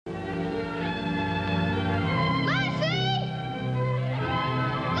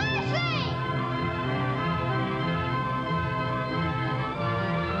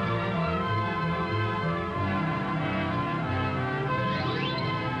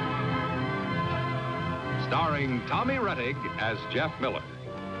starring Tommy Rettig as Jeff Miller,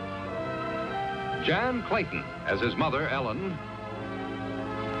 Jan Clayton as his mother, Ellen,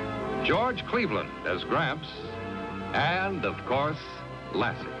 George Cleveland as Gramps, and, of course,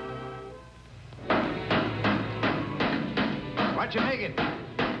 Lassie. What you making?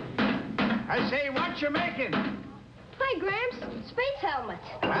 I say, what you making? Hi, Gramps. Space helmets.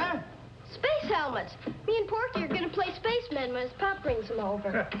 Huh? Space helmets. Me and Porky are going to play spacemen when his pop brings them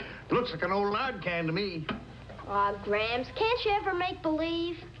over. Looks like an old lard can to me. Aw, Gramps, can't you ever make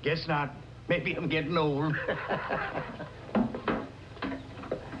believe? Guess not. Maybe I'm getting old.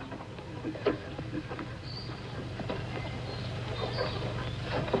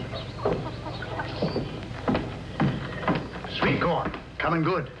 Sweet corn. Coming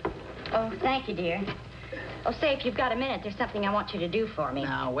good. Oh, thank you, dear. Oh, say, if you've got a minute, there's something I want you to do for me.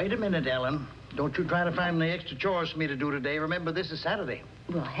 Now, wait a minute, Ellen. Don't you try to find any extra chores for me to do today. Remember, this is Saturday.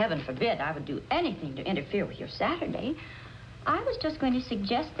 Well, heaven forbid I would do anything to interfere with your Saturday. I was just going to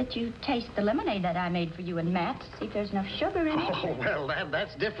suggest that you taste the lemonade that I made for you and Matt to see if there's enough sugar in it. Oh, well,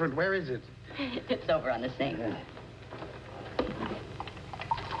 that's different. Where is it? It's over on the sink.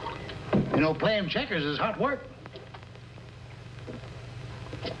 You know, playing checkers is hot work.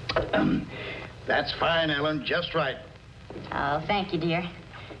 That's fine, Ellen. Just right. Oh, thank you, dear.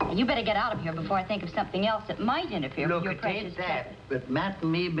 You better get out of here before I think of something else that might interfere with your Look, it precious ain't that. But Matt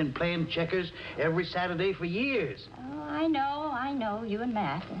and me have been playing checkers every Saturday for years. Oh, I know, you and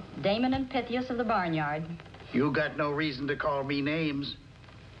Matt. Damon and Pythias of the barnyard. You got no reason to call me names.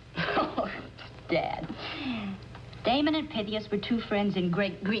 Oh, Dad. Damon and Pythias were two friends in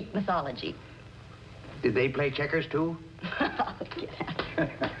great Greek mythology. Did they play checkers, too? Oh, get out.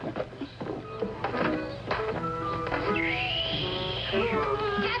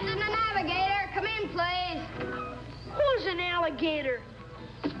 Captain the Navigator, come in, please. Who's an alligator?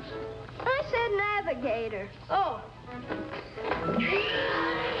 I said navigator. Oh.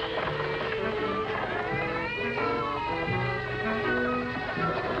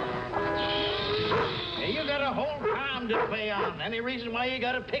 Hey, you got a whole pound to play on. Any reason why you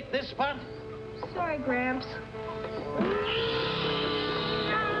got to pick this spot? Sorry, Gramps.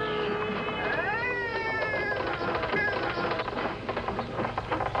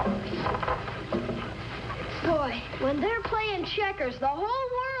 Boy, when they're playing checkers, the whole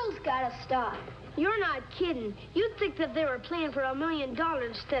world's got to stop. You're not kidding. You'd think that they were playing for $1 million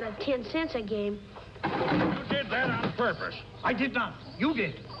instead of 10 cents a game. You did that on purpose. I did not. You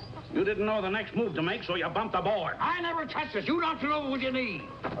did. You didn't know the next move to make, so you bumped the board. I never touched it. You knocked it over with your knee.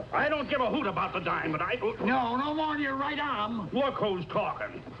 I don't give a hoot about the dime, but I... No more than your right arm. Look who's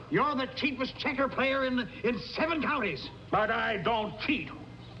talking. You're the cheapest checker player in 7 counties. But I don't cheat.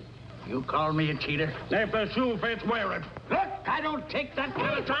 You call me a cheater? If the shoe fits, wear it. Look, I don't take that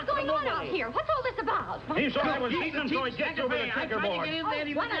kind of talk What's from going on nobody. out here? What's all this about? He saw I was He's cheating, the so he cheap gets you with a checker checkerboard. player. I tried to get in there,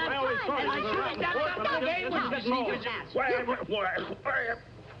 he wouldn't I always thought I he was shouldn't have right. done that. But Stop it.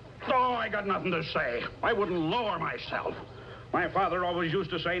 Oh, I got nothing to say. I wouldn't lower myself. My father always used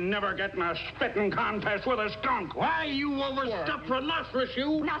to say, never get in a spitting contest with a skunk. Why, you overstuffed rhinoceros,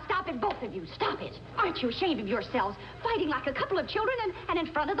 you? Now, stop it, both of you. Stop it. Aren't you ashamed of yourselves, fighting like a couple of children and in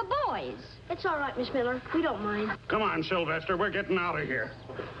front of the boys? It's all right, Miss Miller. We don't mind. Come on, Sylvester, we're getting out of here.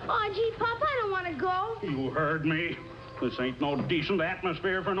 Oh, gee, Pop, I don't want to go. You heard me. This ain't no decent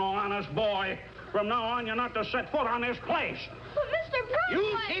atmosphere for no honest boy. From now on, you're not to set foot on this place. But Mr. Brockway...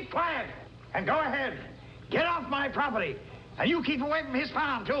 You keep quiet and go ahead. Get off my property. And you keep away from his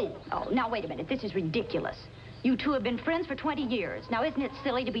farm, too. Oh, now, wait a minute. This is ridiculous. You two have been friends for 20 years. Now, isn't it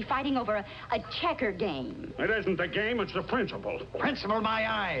silly to be fighting over a checker game? It isn't the game, it's the principle. Principle, my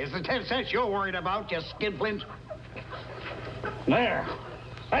eye. Is the 10 cents you're worried about, you skinflint. There.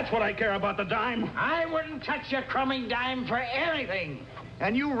 That's what I care about the dime. I wouldn't touch your crumbing dime for anything.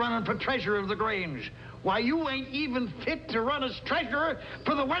 And you running for treasurer of the Grange. Why, you ain't even fit to run as treasurer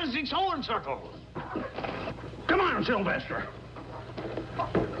for the Wednesday sewing circle. Come on, Sylvester.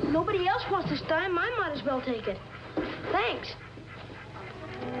 Nobody else wants this dime. I might as well take it. Thanks.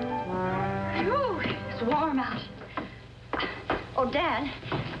 Phew, it's warm out. Oh, Dad,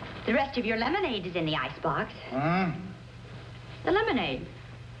 the rest of your lemonade is in the icebox. Huh? The lemonade.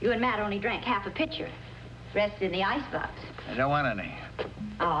 You and Matt only drank half a pitcher. The rest is in the icebox. I don't want any.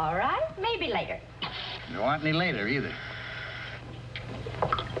 All right, maybe later. I don't want any later, either.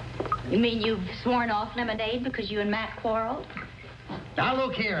 You mean you've sworn off lemonade because you and Matt quarreled? Now,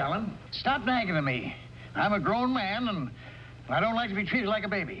 look here, Ellen. Stop nagging at me. I'm a grown man, and I don't like to be treated like a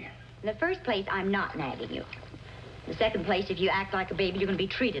baby. In the first place, I'm not nagging you. In the second place, if you act like a baby, you're going to be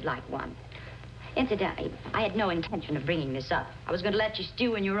treated like one. Incidentally, I had no intention of bringing this up. I was going to let you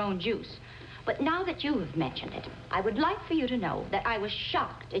stew in your own juice. But now that you have mentioned it, I would like for you to know that I was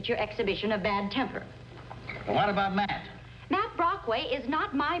shocked at your exhibition of bad temper. Well, what about Matt? Matt Brockway is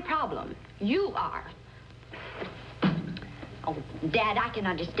not my problem. You are. Oh, Dad, I can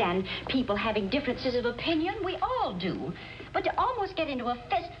understand people having differences of opinion. We all do. But to almost get into a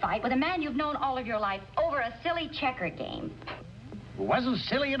fist fight with a man you've known all of your life over a silly checker game. It wasn't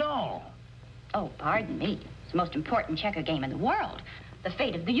silly at all. Oh, pardon me. It's the most important checker game in the world. The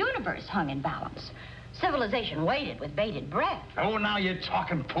fate of the universe hung in balance. Civilization waited with bated breath. Oh, now you're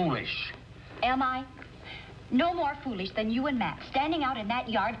talking foolish. Am I? No more foolish than you and Matt standing out in that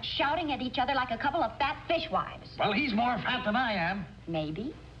yard shouting at each other like a couple of fat fishwives. Well, he's more fat than I am.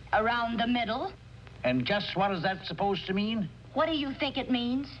 Maybe. Around the middle. And just what is that supposed to mean? What do you think it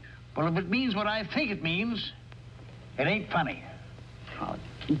means? Well, if it means what I think it means, it ain't funny. Oh,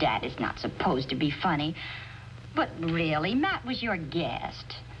 Dad is not supposed to be funny. But really, Matt was your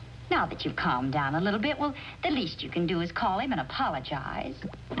guest. Now that you've calmed down a little bit, well, the least you can do is call him and apologize.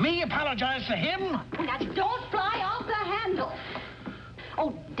 Me apologize to him? Now, don't fly off the handle.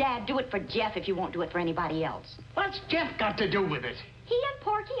 Oh, Dad, do it for Jeff if you won't do it for anybody else. What's Jeff got to do with it? He and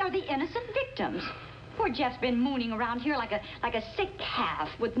Porky are the innocent victims. Poor Jeff's been mooning around here like a sick calf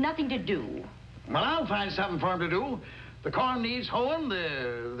with nothing to do. Well, I'll find something for him to do. The corn needs hoeing,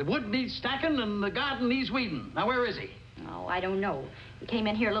 the wood needs stacking, and the garden needs weeding. Now, where is he? Oh, I don't know. He came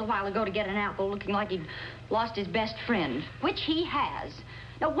in here a little while ago to get an apple, looking like he'd lost his best friend, which he has.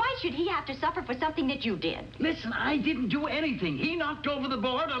 Now, why should he have to suffer for something that you did? Listen, I didn't do anything. He knocked over the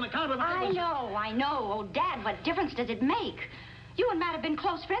board on account of... I know. Oh, Dad, what difference does it make? You and Matt have been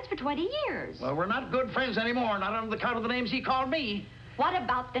close friends for 20 years. Well, we're not good friends anymore, not on account of the names he called me. What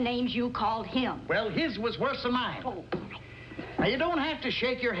about the names you called him? Well, his was worse than mine. Oh. Now, you don't have to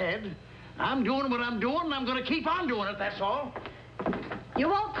shake your head. I'm doing what I'm doing, and I'm going to keep on doing it, that's all. You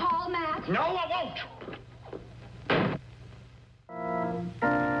won't call Matt? No, I won't.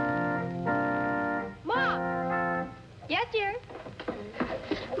 Mom! Yes, dear?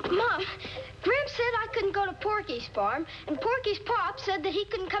 Mom, Gramps said I couldn't go to Porky's farm, and Porky's pop said that he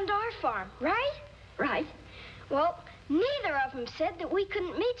couldn't come to our farm, right? Right. Well, neither of them said that we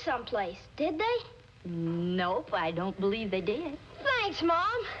couldn't meet someplace, did they? Nope, I don't believe they did. Thanks,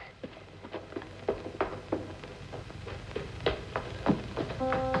 Mom.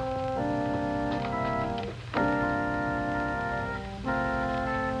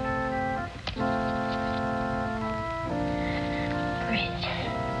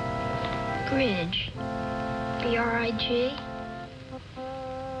 Bridge. B-R-I-G.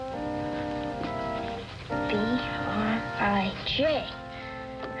 B-R-I-J.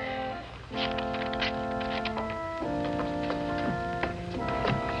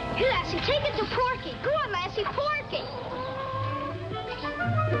 Here, Lassie, take it to Porky. Go on, Lassie, Porky.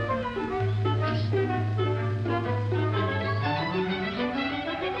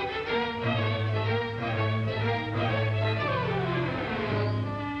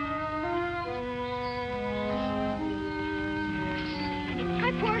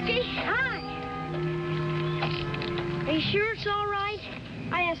 Hi, Porky. Hi. Are you sure it's all right?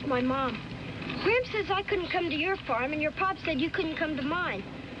 I asked my mom. Gramps says I couldn't come to your farm, and your pop said you couldn't come to mine.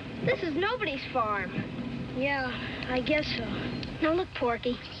 This is nobody's farm. Yeah, I guess so. Now, look,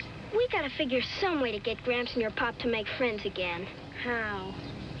 Porky. We gotta figure some way to get Gramps and your pop to make friends again. How?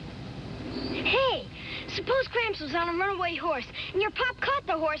 Hey, suppose Gramps was on a runaway horse, and your pop caught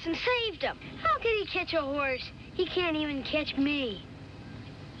the horse and saved him. How could he catch a horse? He can't even catch me.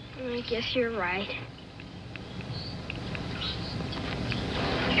 I guess you're right.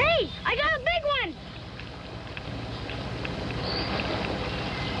 Hey, I got a big one!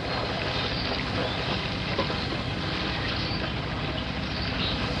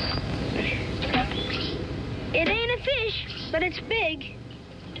 It ain't a fish, but it's big.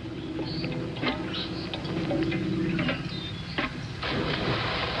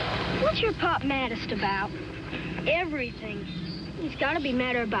 What's your pop maddest about? Everything. He's got to be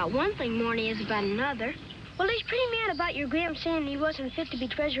madder about one thing more than he is about another. Well, he's pretty mad about your Gramps saying he wasn't fit to be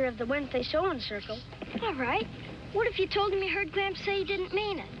treasurer of the Wednesday sewing circle. All right. What if you told him you heard Gramps say he didn't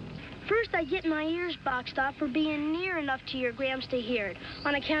mean it? First, I'd get my ears boxed off for being near enough to your Gramps to hear it,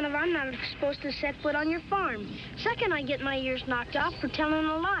 on account of I'm not supposed to set foot on your farm. Second, I'd get my ears knocked off for telling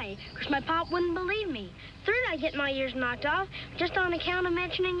a lie, because my pop wouldn't believe me. Third, I'd get my ears knocked off just on account of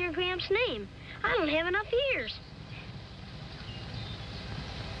mentioning your Gramps' name. I don't have enough ears.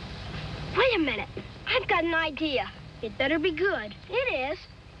 Wait a minute. I've got an idea. It better be good. It is.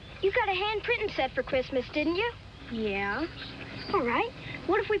 You got a hand printing set for Christmas, didn't you? Yeah. All right.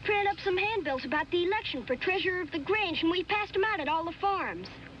 What if we printed up some handbills about the election for treasurer of the Grange and we passed them out at all the farms?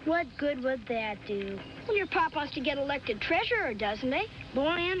 What good would that do? Well, your pop wants to get elected treasurer, doesn't he? Boy,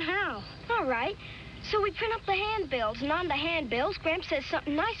 and how? All right. So we print up the handbills, and on the handbills, Gramps says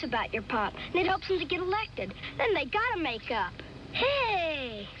something nice about your pop, and it helps him to get elected. Then they gotta make up.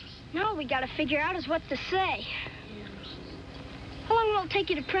 Hey! Now all we gotta figure out is what to say. How long will it take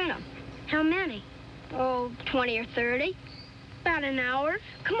you to print them? How many? Oh, 20 or 30. About an hour.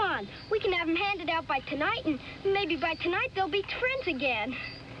 Come on, we can have them handed out by tonight, and maybe by tonight they'll be friends again.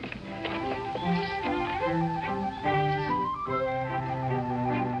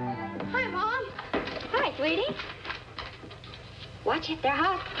 Hi, Mom. Hi, sweetie. Watch it, they're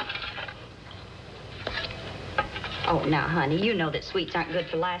hot. Oh, now, honey, you know that sweets aren't good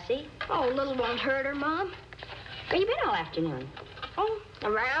for Lassie. Oh, a little won't hurt her, Mom. Where you been all afternoon? Oh,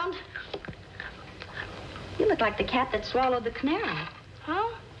 around. You look like the cat that swallowed the canary.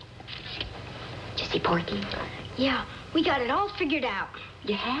 Huh? Did you see Porky? Yeah, we got it all figured out.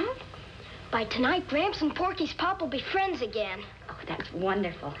 You have? By tonight, Gramps and Porky's pop will be friends again. Oh, that's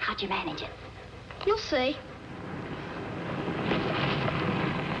wonderful. How'd you manage it? You'll see.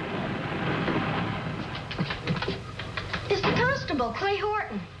 It's the constable, Clay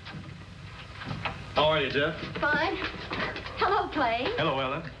Horton. How are you, Jeff? Fine. Hello, Clay. Hello,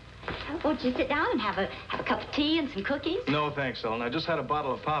 Ellen. Won't you sit down and have a cup of tea and some cookies? No, thanks, Ellen. I just had a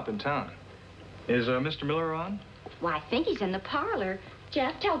bottle of pop in town. Is Mr. Miller on? Why, I think he's in the parlor.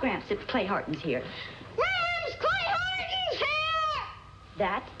 Jeff, tell Gramps that Clay Horton's here. Gramps, Clay Horton's here!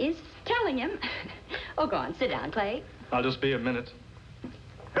 That is telling him. Oh, go on, sit down, Clay. I'll just be a minute.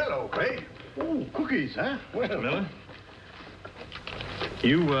 Hello, Clay. Oh, cookies, huh? Well, Mr. Miller?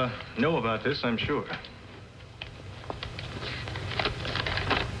 You know about this, I'm sure.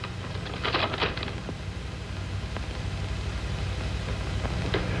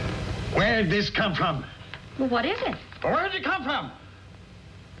 where'd this come from? Well, what is it? Where'd it come from?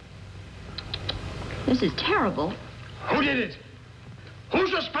 This is terrible. Who did it?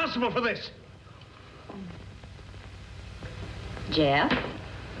 Who's responsible for this? Jeff,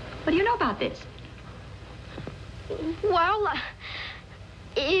 what do you know about this? Well,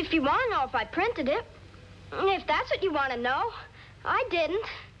 if you want to know if I printed it, if that's what you want to know, I didn't.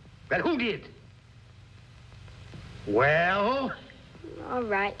 But who did? Well? All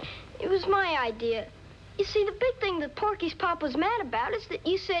right. It was my idea. You see, the big thing that Porky's pop was mad about is that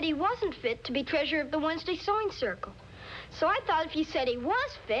you said he wasn't fit to be treasurer of the Wednesday Sewing Circle. So I thought if you said he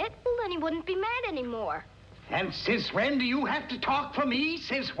was fit, well, then he wouldn't be mad anymore. And since when do you have to talk for me?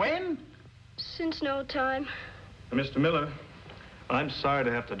 Since when? Since no time. Mr. Miller, I'm sorry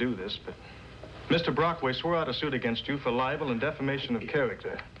to have to do this, but Mr. Brockway swore out a suit against you for libel and defamation of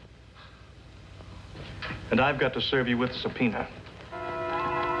character. And I've got to serve you with a subpoena.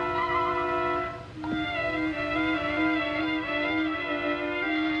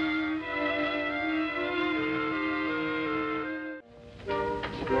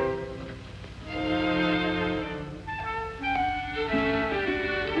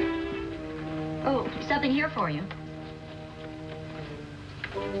 Oh, something here for you.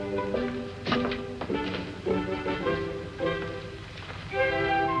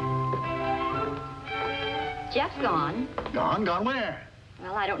 Jeff's gone. Gone? Gone where?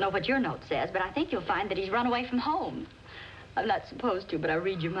 Well, I don't know what your note says, but I think you'll find that he's run away from home. I'm not supposed to, but I'll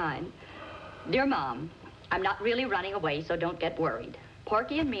read you mine. Dear Mom, I'm not really running away, so don't get worried.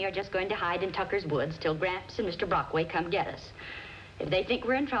 Porky and me are just going to hide in Tucker's woods till Gramps and Mr. Brockway come get us. If they think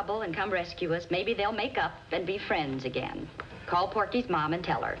we're in trouble and come rescue us, maybe they'll make up and be friends again. Call Porky's mom and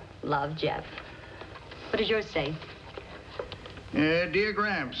tell her. Love, Jeff. What does yours say? Dear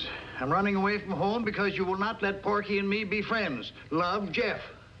Gramps, I'm running away from home because you will not let Porky and me be friends. Love, Jeff.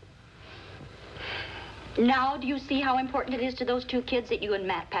 Now, do you see how important it is to those two kids that you and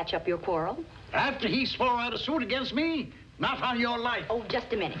Matt patch up your quarrel? After he swore out a suit against me? Not on your life. Oh,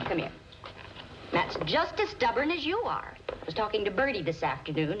 just a minute. Come here. Matt's just as stubborn as you are. I was talking to Bertie this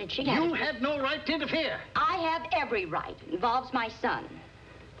afternoon, and she had... You had no right to interfere. I have every right. It involves my son.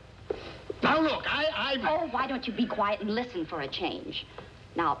 Now, look, Oh, why don't you be quiet and listen for a change?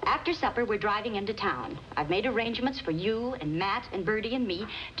 Now, after supper, we're driving into town. I've made arrangements for you and Matt and Bertie and me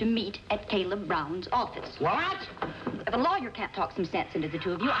to meet at Caleb Brown's office. What? If a lawyer can't talk some sense into the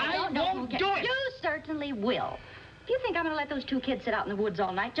two of you, I don't know who won't can. do it. You certainly will. If you think I'm going to let those two kids sit out in the woods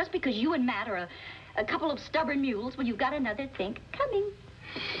all night just because you and Matt are a couple of stubborn mules, well, you've got another think coming.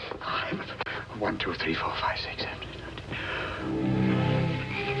 1, 2, 3, 4, 5, 6, 7, 8.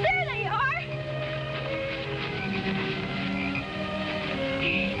 There they are!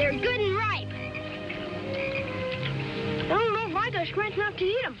 They're good and ripe. I don't know if I could they're smart enough to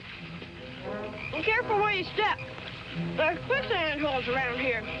eat them. Be careful where you step. There's quicksand holes around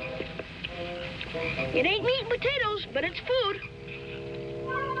here. It ain't meat and potatoes, but it's food.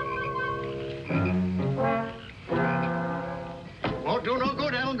 Won't do no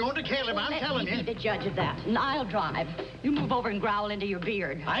good, Ellen, going to Caleb, I'm telling you. Let me be the judge of that, and I'll drive. You move over and growl into your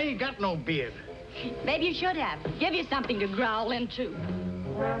beard. I ain't got no beard. Maybe you should have. Give you something to growl into.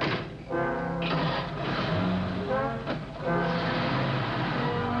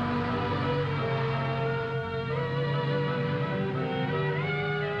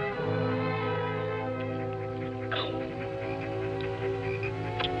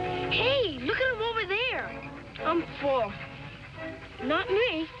 Hey, look at him over there. I'm full. Not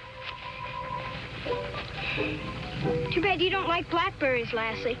me. Too bad you don't like blackberries,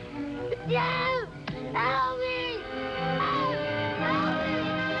 Lassie. No! Help me! Help me!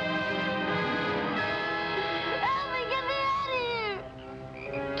 Help me! Get me out of here!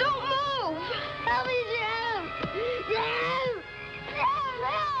 Don't move! Help me, Jeff! Jeff! Jeff,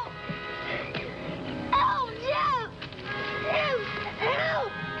 help! Help, Jeff! Jeff,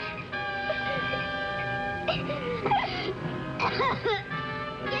 help!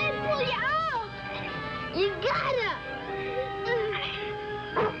 Can't pull you out! You gotta!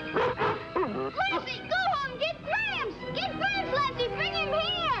 Lassie, go home! Get Gramps! Get Gramps, Lassie! Bring him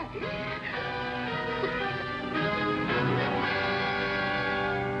here!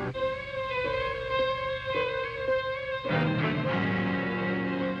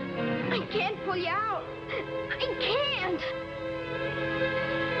 I can't pull you out. I can't.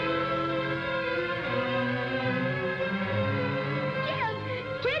 Jeff,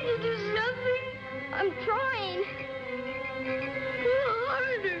 can't you do something? I'm trying. Pull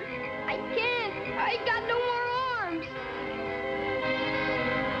harder. I can't. I got no more arms.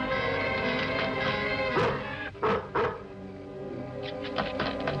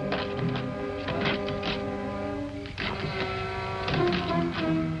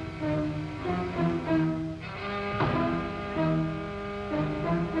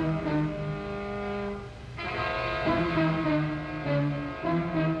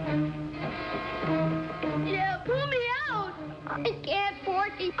 Jeff, pull me out. I can't,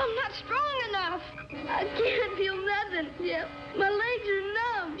 Porky. I'm not strong enough. I can't feel nothing, Jeff. My legs are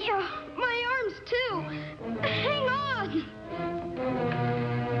numb. Yeah, my arms too. Hang on.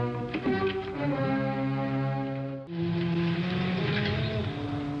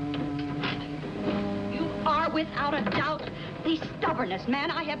 You are, without a doubt, the stubbornest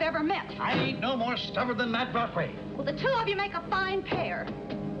man I have ever met. I ain't no more stubborn than that Brockway. Well, the two of you make a fine pair.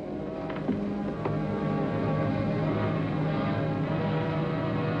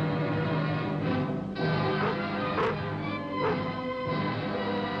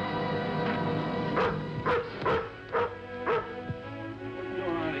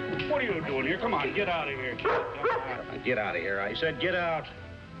 What are you doing here? Come on, get out of here, kid. Come on. Get out of here. I said get out.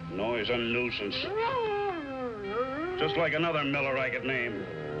 Noise a nuisance. Just like another Miller I could name.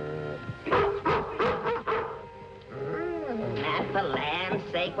 For the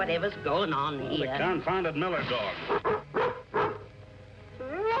land's sake, whatever's going on The here? confounded Miller dog.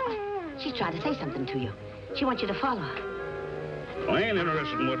 She's trying to say something to you. She wants you to follow her. I ain't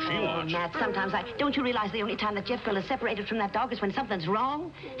interested in what she wants. Matt, sometimes don't you realize the only time that Jeff girl is separated from that dog is when something's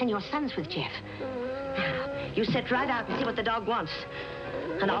wrong? And your son's with Jeff. Now, you sit right out and see what the dog wants.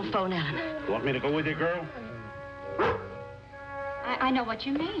 And I'll phone Ellen. You want me to go with you, girl? I know what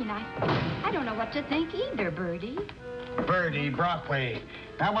you mean. I don't know what to think either, Bertie. Birdie, Brockway.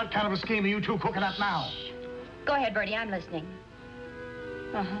 Now, what kind of a scheme are you two cooking up now? Go ahead, Bertie. I'm listening.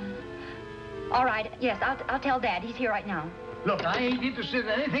 Uh-huh. All right. Yes, I'll tell Dad. He's here right now. Look, I ain't interested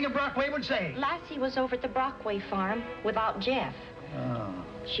in anything a Brockway would say. Lassie was over at the Brockway farm without Jeff. Oh.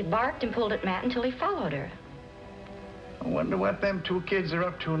 She barked and pulled at Matt until he followed her. I wonder what them two kids are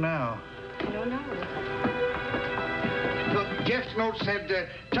up to now. I don't know. Look, Jeff's note said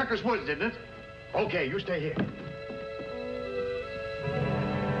Tucker's Woods, didn't it? Okay, you stay here.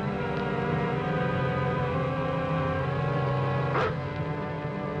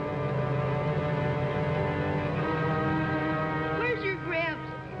 Where's your Gramps?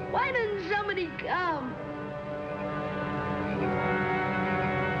 Why doesn't somebody come?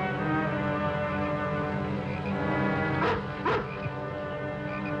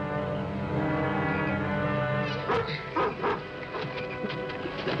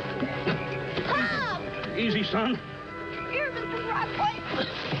 Easy, son. Here, Mr. Brockway.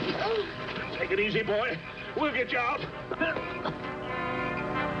 Take it easy, boy. We'll get you out.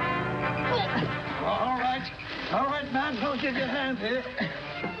 All right. All right, man. I'll give you a hand here.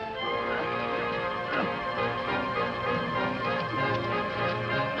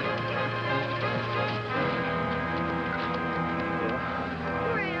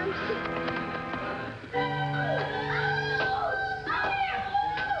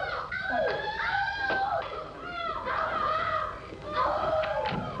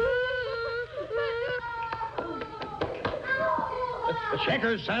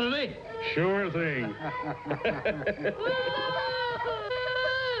 Checkers Saturday? Sure thing.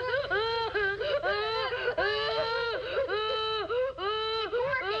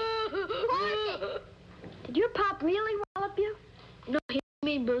 Did your pop really wallop you? No, he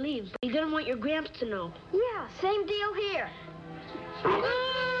made believe, but he didn't want your Gramps to know. Yeah, same deal here.